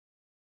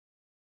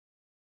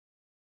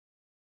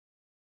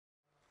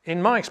In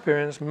my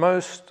experience,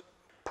 most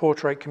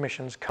portrait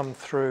commissions come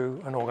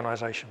through an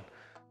organisation.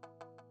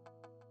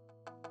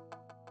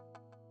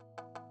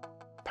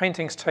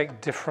 Paintings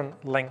take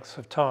different lengths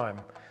of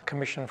time. A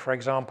commission, for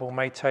example,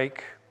 may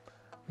take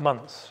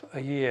months, a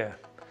year,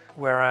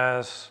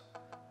 whereas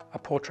a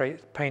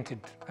portrait painted,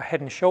 a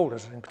head and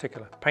shoulders in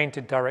particular,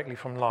 painted directly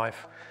from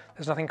life,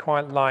 there's nothing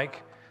quite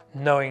like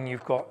knowing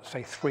you've got,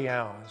 say, 3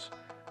 hours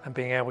and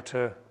being able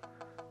to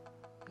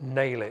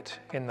nail it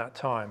in that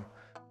time.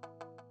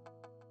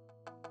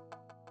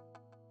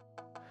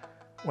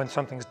 When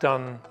something's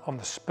done on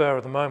the spur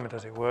of the moment,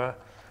 as it were,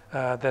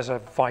 there's a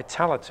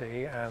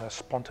vitality and a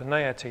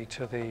spontaneity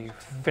to the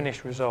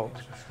finished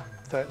result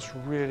that's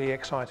really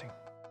exciting.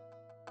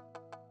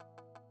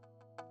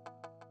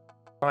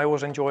 I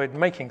always enjoyed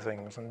making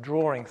things and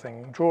drawing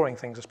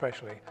things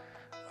especially.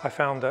 I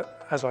found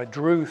that as I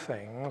drew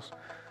things,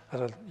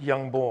 as a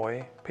young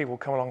boy, people would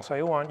come along and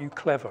say, "Oh, aren't you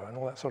clever?" and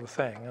all that sort of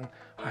thing. And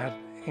I had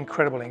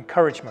incredible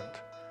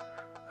encouragement.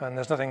 And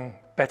there's nothing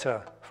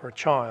better for a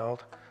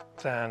child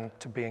than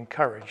to be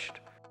encouraged.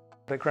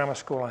 At grammar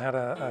school I had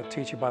a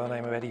teacher by the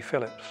name of Eddie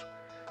Phillips,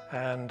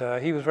 and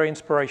he was very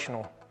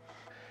inspirational.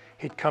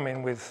 He'd come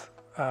in with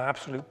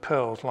absolute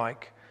pearls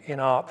like, "In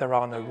art there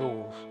are no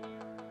rules."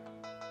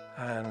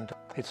 And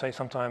he'd say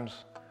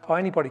sometimes, "Oh,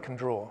 anybody can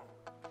draw.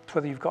 It's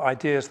whether you've got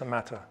ideas that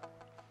matter."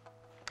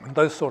 And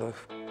those sort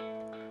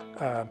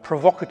of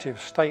provocative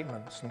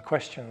statements and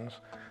questions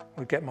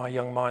would get my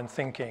young mind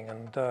thinking,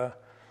 and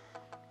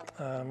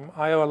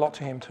I owe a lot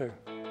to him too.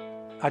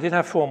 I did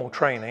have formal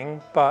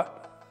training,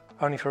 but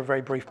only for a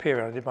very brief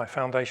period. I did my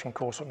foundation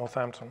course at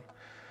Northampton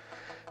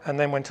and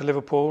then went to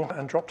Liverpool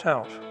and dropped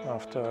out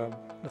after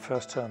the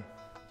first term.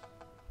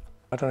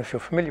 I don't know if you're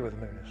familiar with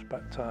the Moonists,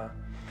 but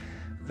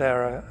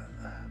they're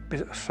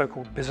a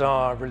so-called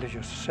bizarre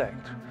religious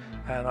sect.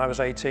 And I was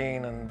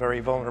 18 and very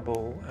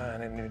vulnerable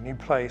and in a new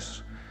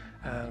place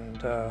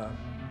and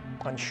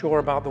unsure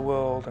about the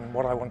world and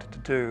what I wanted to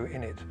do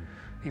in it.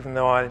 Even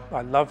though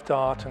I loved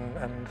art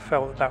and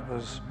felt that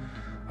was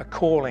a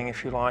calling,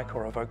 if you like,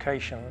 or a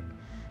vocation,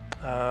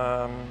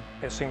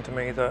 it seemed to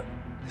me that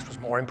this was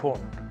more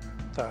important,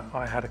 that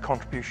I had a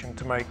contribution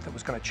to make that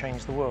was going to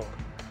change the world.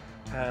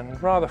 And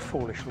rather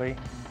foolishly,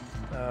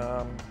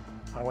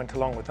 I went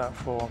along with that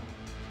for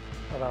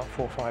about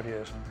 4 or 5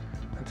 years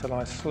until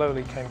I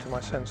slowly came to my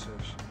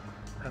senses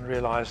and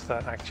realized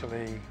that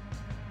actually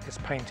it's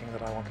painting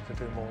that I wanted to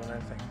do more than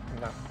anything.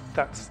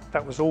 And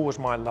that was always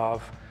my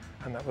love,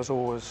 and that was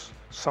always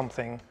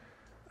something,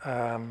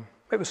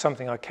 it was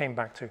something I came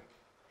back to.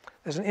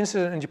 There's an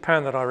incident in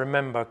Japan that I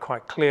remember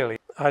quite clearly.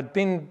 I'd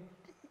been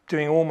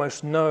doing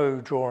almost no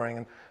drawing,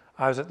 and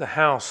I was at the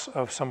house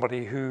of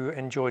somebody who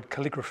enjoyed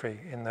calligraphy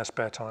in their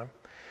spare time,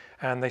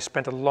 and they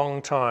spent a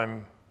long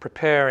time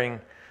preparing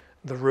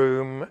the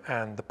room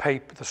and the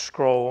paper, the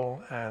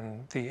scroll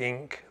and the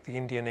ink, the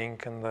Indian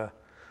ink and the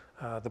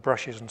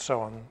brushes and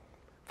so on.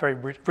 Very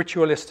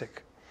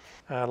ritualistic,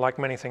 like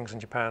many things in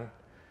Japan.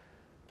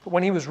 But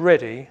when he was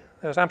ready,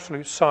 there was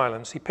absolute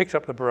silence. He picked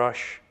up the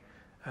brush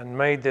and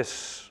made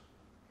this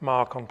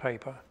mark on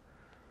paper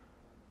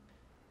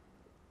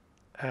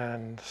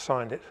and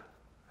signed it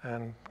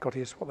and got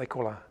his, what they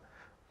call a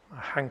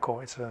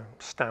hankor, it's a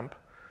stamp,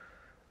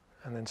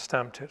 and then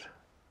stamped it.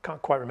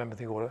 Can't quite remember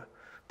the order,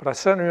 but I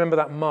certainly remember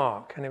that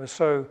mark, and it was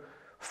so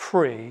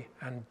free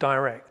and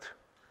direct.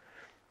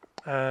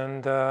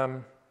 And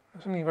there's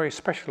something very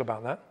special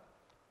about that.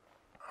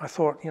 I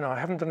thought, you know, I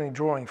haven't done any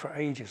drawing for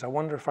ages. I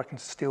wonder if I can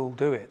still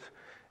do it.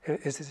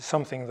 Is this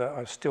something that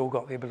I've still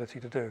got the ability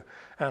to do?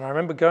 And I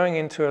remember going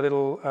into a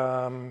little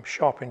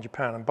shop in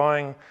Japan and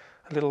buying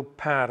a little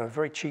pad of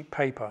very cheap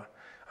paper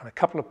and a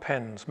couple of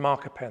pens,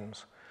 marker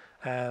pens.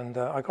 And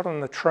I got on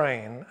the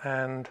train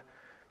and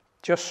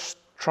just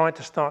tried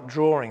to start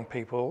drawing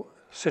people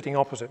sitting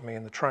opposite me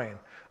in the train.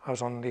 I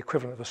was on the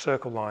equivalent of the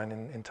Circle Line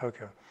in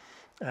Tokyo.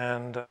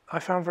 And I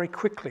found very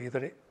quickly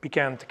that it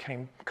began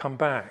to come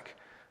back.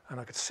 And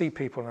I could see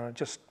people and I'd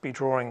just be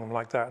drawing them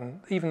like that. And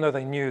even though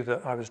they knew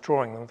that I was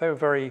drawing them, they were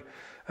very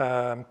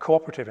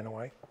cooperative in a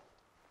way.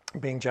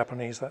 Being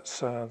Japanese,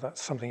 that's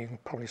something you can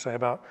probably say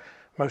about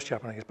most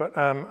Japanese. But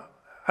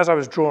as I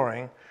was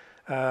drawing,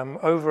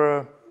 over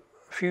a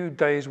few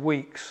days,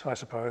 weeks, I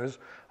suppose,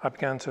 I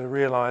began to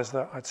realize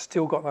that I'd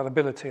still got that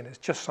ability, and it's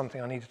just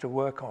something I needed to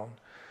work on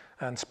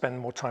and spend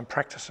more time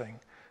practicing.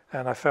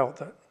 And I felt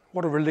that,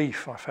 what a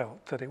relief I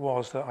felt that it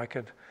was that I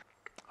could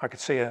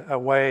see a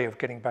way of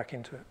getting back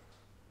into it.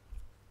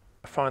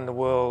 I find the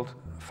world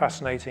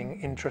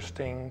fascinating,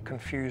 interesting,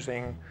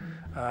 confusing,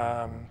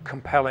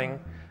 compelling,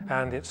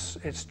 and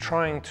it's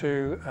trying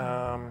to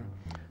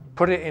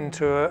put it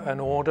into an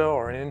order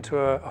or into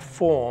a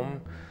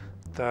form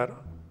that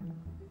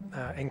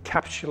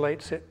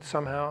encapsulates it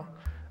somehow.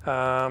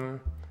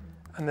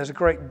 And there's a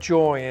great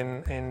joy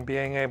in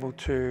being able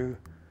to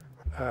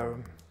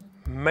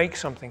make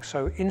something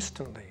so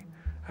instantly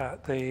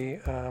at the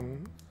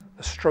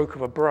stroke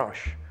of a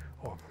brush,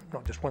 or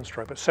not just one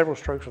stroke, but several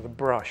strokes of the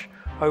brush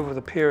over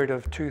the period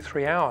of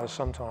 2-3 hours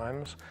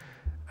sometimes,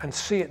 and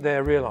see it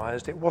there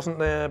realized. It wasn't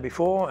there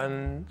before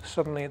and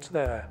suddenly it's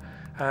there.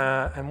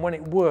 And when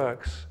it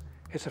works,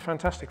 it's a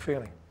fantastic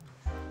feeling.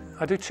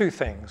 I do two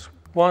things.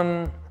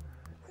 One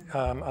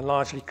are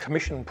largely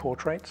commissioned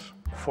portraits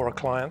for a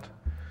client,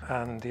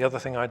 and the other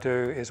thing I do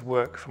is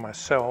work for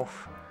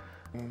myself,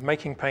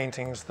 making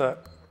paintings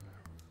that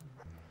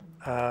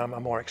are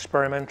more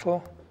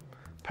experimental,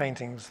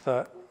 paintings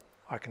that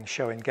I can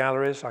show in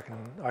galleries, I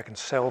can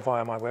sell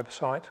via my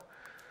website.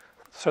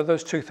 So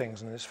those two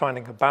things, and it's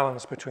finding a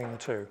balance between the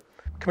two.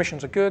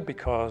 Commissions are good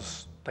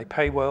because they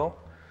pay well.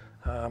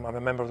 I'm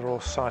a member of the Royal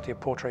Society of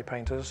Portrait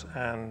Painters,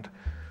 and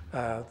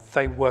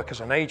they work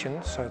as an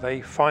agent, so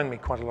they find me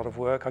quite a lot of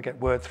work. I get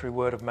word through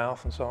word of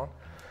mouth and so on.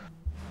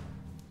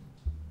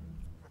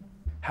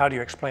 How do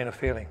you explain a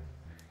feeling?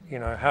 You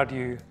know, how do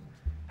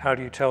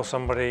you tell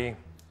somebody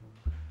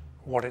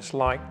what it's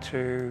like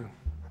to,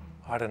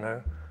 I don't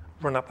know,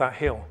 run up that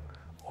hill,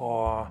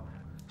 or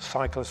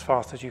cycle as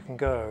fast as you can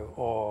go,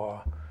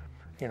 or,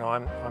 you know,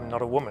 I'm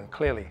not a woman,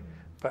 clearly,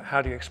 but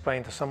how do you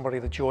explain to somebody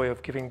the joy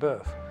of giving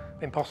birth?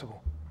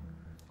 Impossible.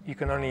 You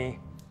can only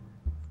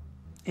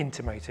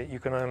intimate it, you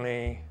can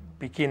only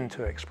begin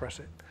to express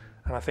it.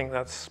 And I think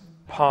that's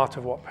part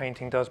of what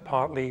painting does,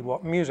 partly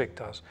what music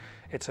does.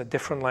 It's a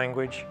different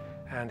language,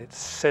 and it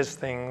says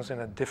things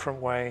in a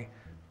different way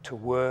to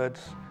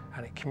words,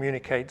 and it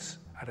communicates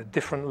at a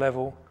different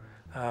level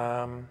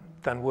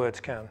than words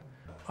can.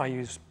 I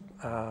use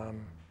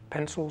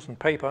pencils and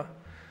paper,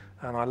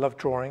 and I love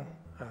drawing,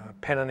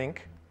 pen and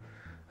ink.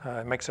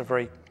 It makes a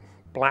very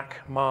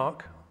black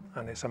mark,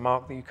 and it's a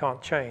mark that you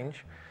can't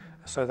change,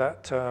 so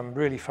that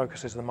really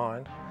focuses the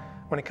mind.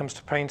 When it comes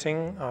to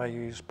painting, I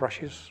use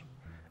brushes,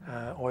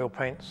 oil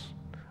paints.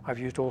 I've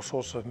used all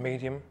sorts of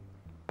medium,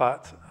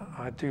 but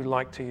I do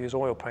like to use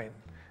oil paint.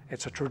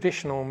 It's a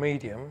traditional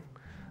medium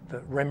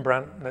that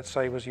Rembrandt, let's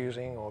say, was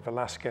using, or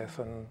Velasquez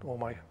and all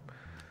my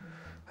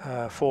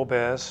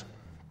forebears.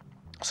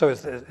 So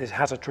it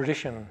has a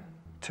tradition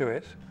to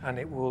it, and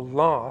it will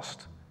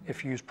last,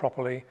 if used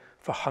properly,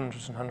 for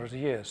hundreds and hundreds of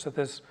years. So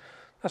that's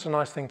a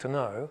nice thing to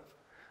know,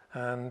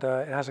 and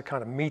it has a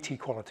kind of meaty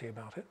quality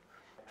about it.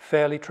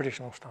 Fairly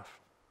traditional stuff.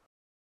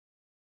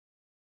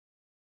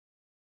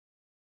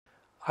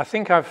 I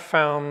think I've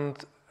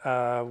found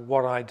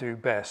what I do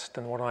best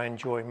and what I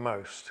enjoy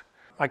most.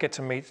 I get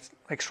to meet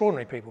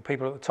extraordinary people,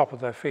 people at the top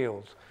of their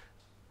fields.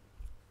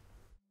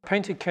 I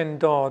painted Ken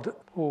Dodd,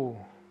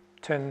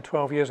 10,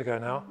 12 years ago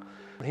now.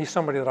 He's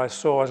somebody that I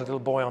saw as a little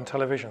boy on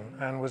television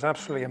and was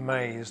absolutely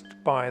amazed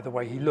by the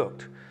way he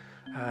looked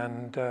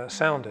and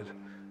sounded.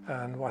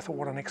 And I thought,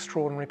 what an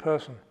extraordinary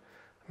person.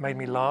 It made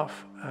me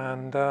laugh.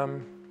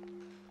 And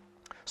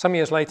some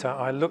years later,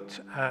 I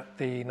looked at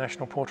the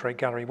National Portrait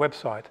Gallery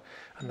website,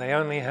 and they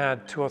only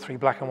had 2 or 3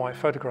 black and white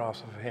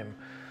photographs of him.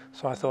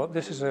 So I thought,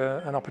 this is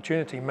an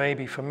opportunity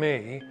maybe for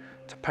me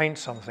to paint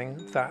something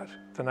that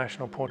the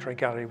National Portrait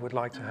Gallery would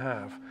like to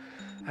have.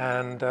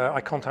 And I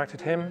contacted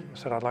him,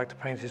 said I'd like to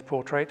paint his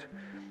portrait,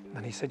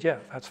 and he said, yeah,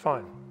 that's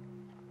fine.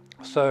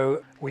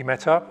 So we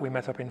met up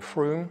in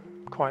Frome,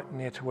 quite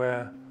near to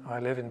where I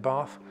live in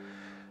Bath,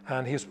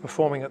 and he was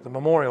performing at the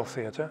Memorial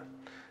Theatre,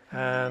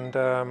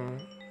 and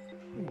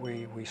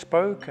we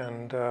spoke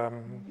and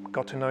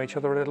got to know each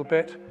other a little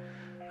bit.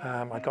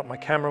 I got my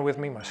camera with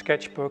me, my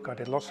sketchbook. I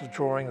did lots of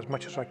drawing as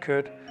much as I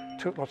could,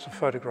 took lots of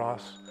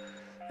photographs,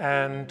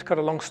 and to cut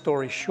a long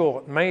story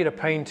short, made a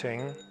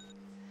painting,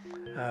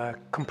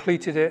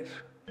 completed it,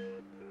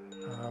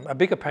 a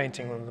bigger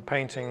painting than the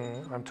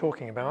painting I'm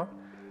talking about,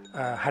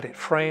 had it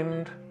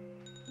framed,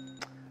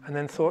 and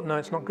then thought, no,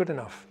 it's not good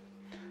enough,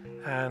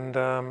 and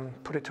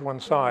put it to one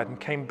side, and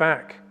came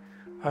back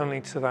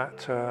to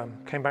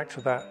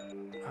that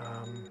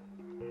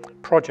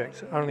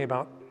project only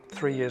about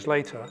 3 years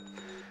later,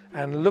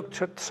 and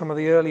looked at some of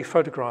the early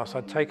photographs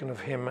I'd taken of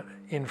him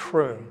in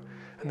Frome.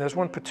 And there's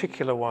one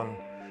particular one.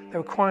 They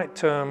were quite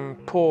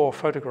poor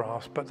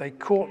photographs, but they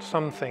caught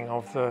something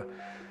of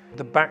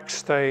the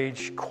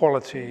backstage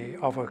quality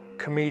of a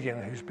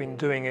comedian who's been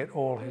doing it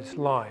all his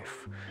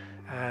life.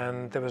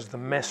 And there was the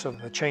mess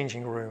of the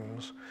changing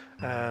rooms,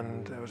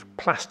 and there was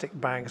plastic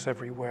bags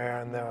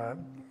everywhere, and there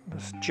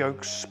was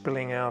jokes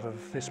spilling out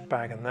of this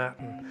bag and that,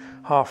 and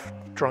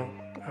half-drunk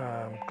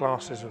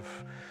glasses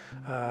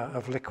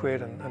of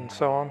liquid and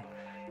so on.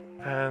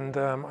 And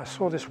I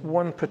saw this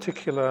one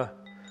particular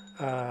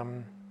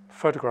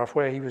photograph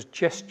where he was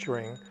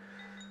gesturing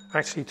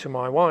actually to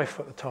my wife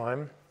at the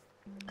time,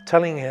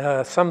 telling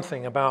her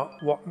something about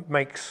what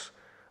makes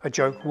a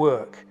joke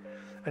work.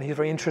 And he's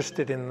very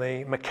interested in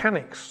the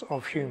mechanics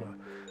of humour.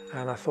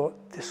 And I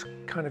thought, this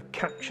kind of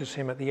captures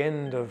him at the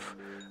end of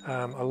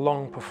a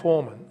long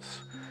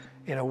performance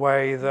in a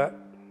way that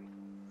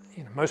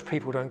most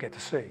people don't get to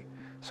see.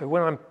 So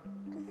when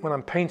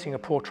I'm painting a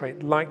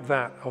portrait like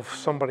that of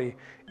somebody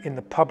in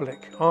the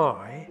public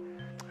eye,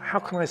 how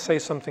can I say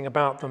something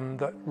about them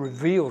that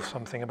reveals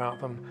something about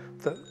them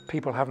that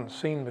people haven't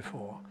seen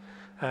before?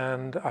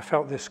 And I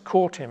felt this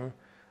caught him,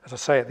 as I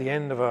say, at the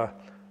end of a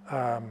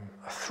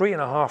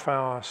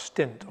 3.5-hour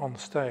stint on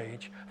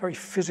stage, a very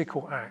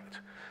physical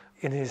act.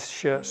 in his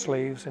shirt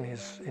sleeves, in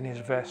his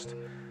vest,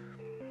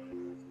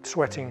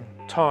 sweating,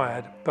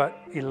 tired, but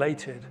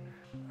elated.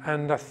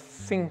 And I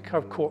think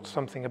I've caught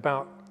something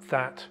about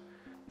that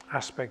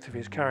aspect of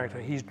his character.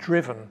 He's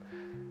driven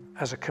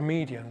as a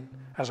comedian,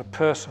 as a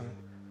person,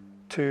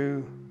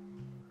 to,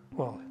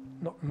 well,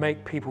 not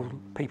make people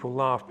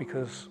laugh,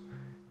 because,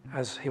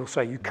 as he'll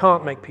say, you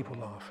can't make people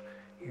laugh.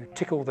 You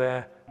tickle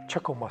their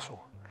chuckle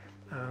muscle.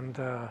 And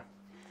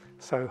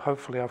so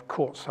hopefully I've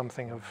caught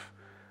something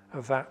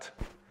of that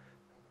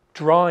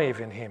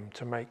drive in him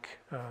to make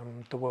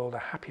the world a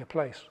happier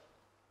place.